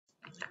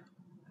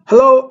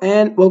Hello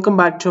and welcome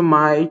back to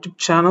my YouTube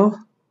channel.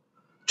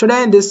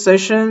 Today in this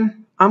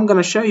session, I'm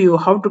gonna show you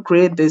how to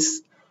create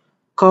this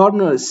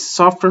corners,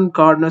 softened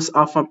corners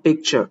of a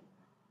picture,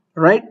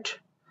 right?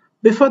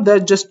 Before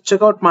that, just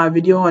check out my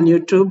video on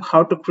YouTube,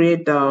 how to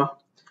create a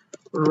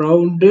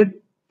rounded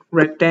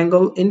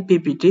rectangle in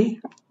PPT.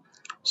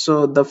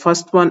 So the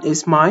first one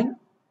is mine.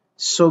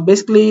 So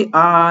basically,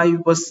 I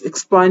was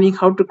explaining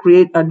how to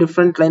create a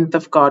different length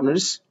of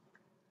corners,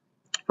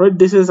 right?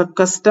 This is a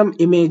custom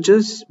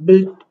images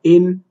built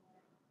in.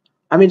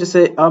 I mean to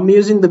say, I'm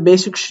using the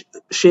basic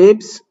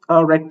shapes,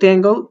 a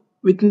rectangle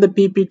within the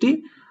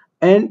PPT,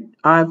 and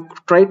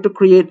I've tried to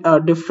create a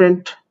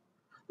different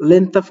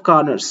length of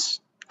corners.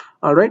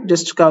 All right,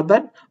 just check out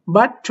that.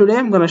 But today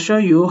I'm going to show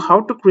you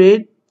how to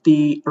create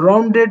the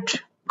rounded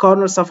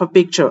corners of a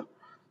picture.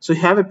 So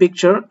you have a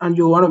picture and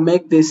you want to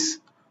make this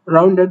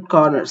rounded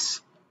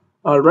corners.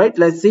 All right,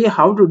 let's see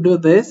how to do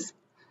this.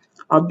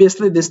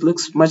 Obviously, this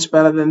looks much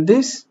better than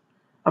this.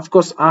 Of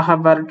course, I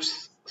have added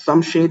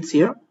some shades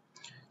here.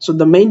 So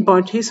the main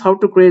point is how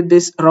to create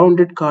these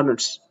rounded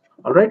corners.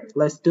 All right,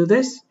 let's do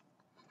this.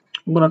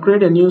 I'm going to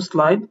create a new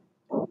slide,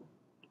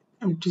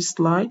 empty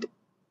slide,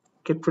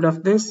 get rid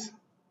of this.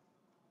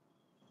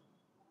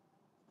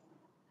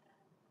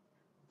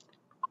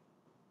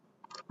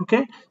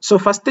 Okay, so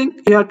first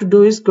thing you have to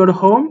do is go to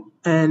home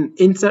and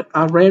insert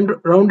a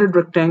rounded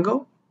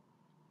rectangle.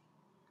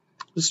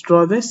 Just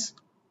draw this.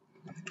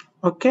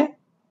 Okay,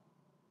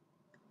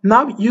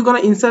 now you're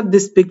going to insert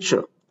this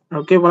picture.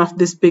 Okay, one of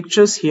these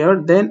pictures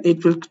here, then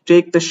it will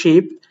take the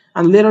shape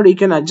and later you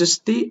can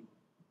adjust the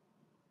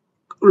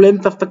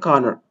length of the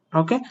corner.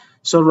 Okay,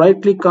 so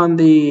right click on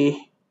the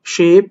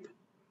shape,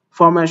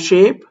 format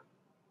shape.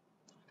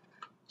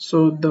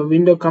 So the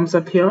window comes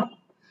up here,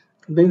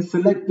 then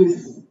select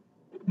this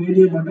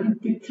media button,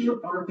 picture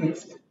or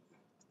text.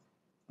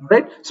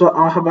 Right, so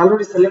I have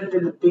already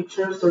selected the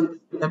picture, so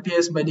it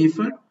appears by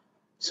default.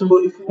 So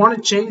if you want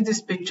to change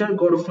this picture,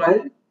 go to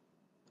file,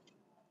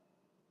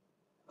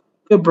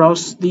 okay,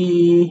 browse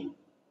the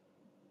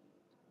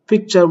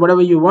picture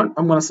whatever you want.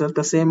 I'm gonna select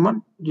the same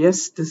one.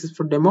 Yes, this is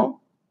for demo.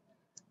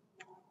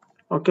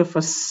 Okay,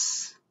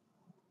 first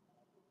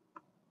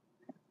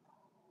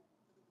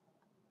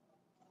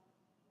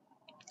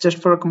just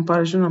for a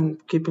comparison, I'm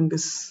keeping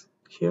this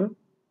here.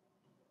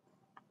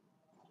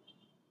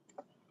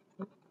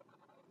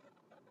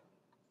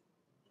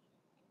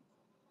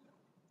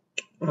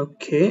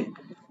 Okay,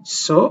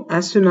 so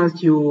as soon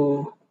as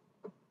you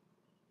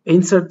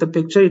insert the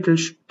picture, it will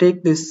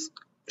take this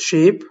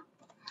shape.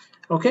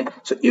 Okay,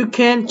 so you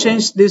can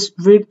change this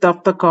width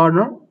of the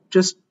corner.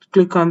 Just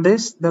click on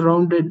this, the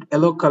rounded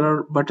yellow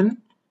color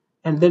button,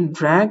 and then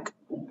drag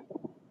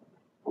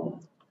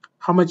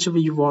how much ever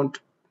you want.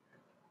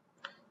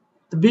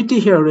 The beauty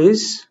here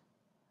is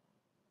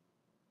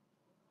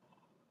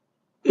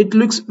it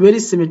looks very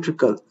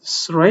symmetrical,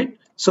 right?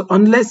 So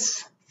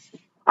unless,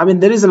 I mean,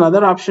 there is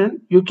another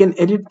option, you can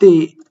edit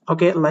the,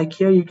 okay, like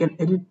here you can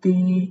edit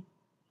the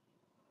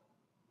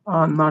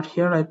not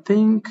here, I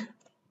think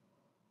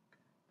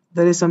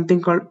there is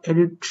something called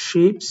edit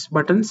shapes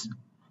buttons.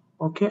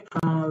 Okay,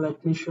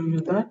 let me show you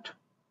that.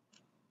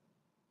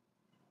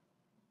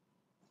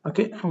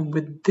 Okay,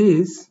 with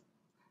this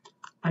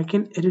I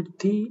can edit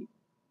the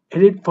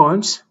edit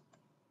points.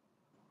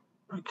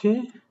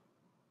 Okay,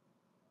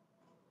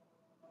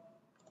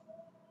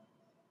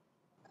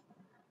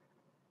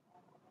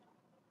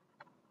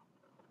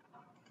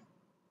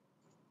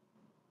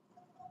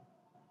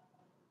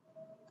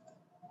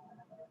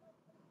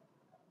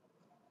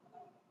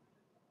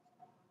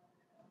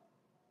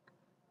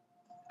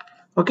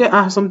 okay,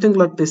 I have something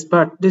like this,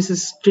 but this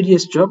is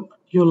tedious job,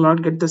 you will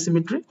not get the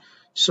symmetry,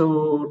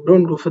 so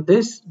don't go for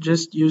this.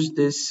 Just use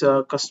this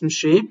custom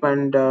shape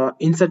and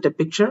insert a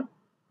picture,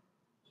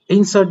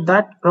 insert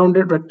that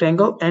rounded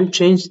rectangle and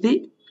change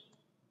the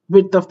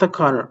width of the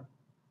corner.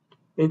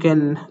 You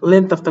can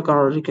length of the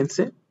corner, you can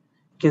say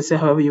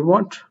however you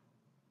want.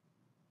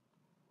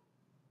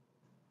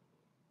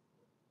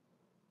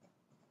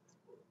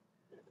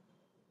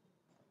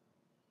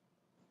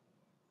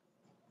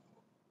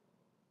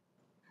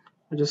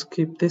 Just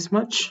keep this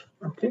much.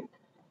 Okay,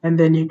 and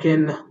then you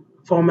can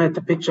format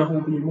the picture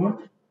however you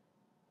want.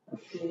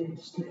 Okay,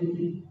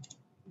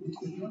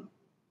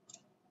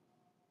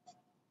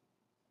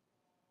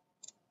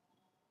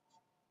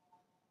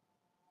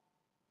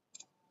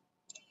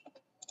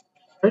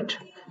 right,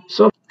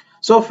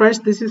 so friends,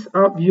 this is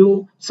a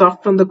view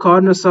soften the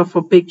corners of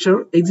a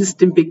picture,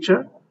 existing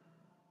picture.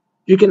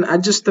 You can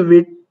adjust the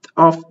width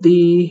of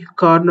the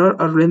corner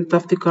or length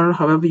of the corner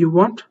however you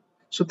want.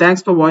 So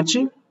thanks for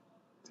watching.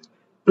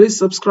 Please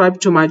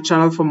subscribe to my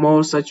channel for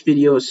more such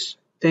videos.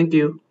 Thank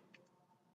you.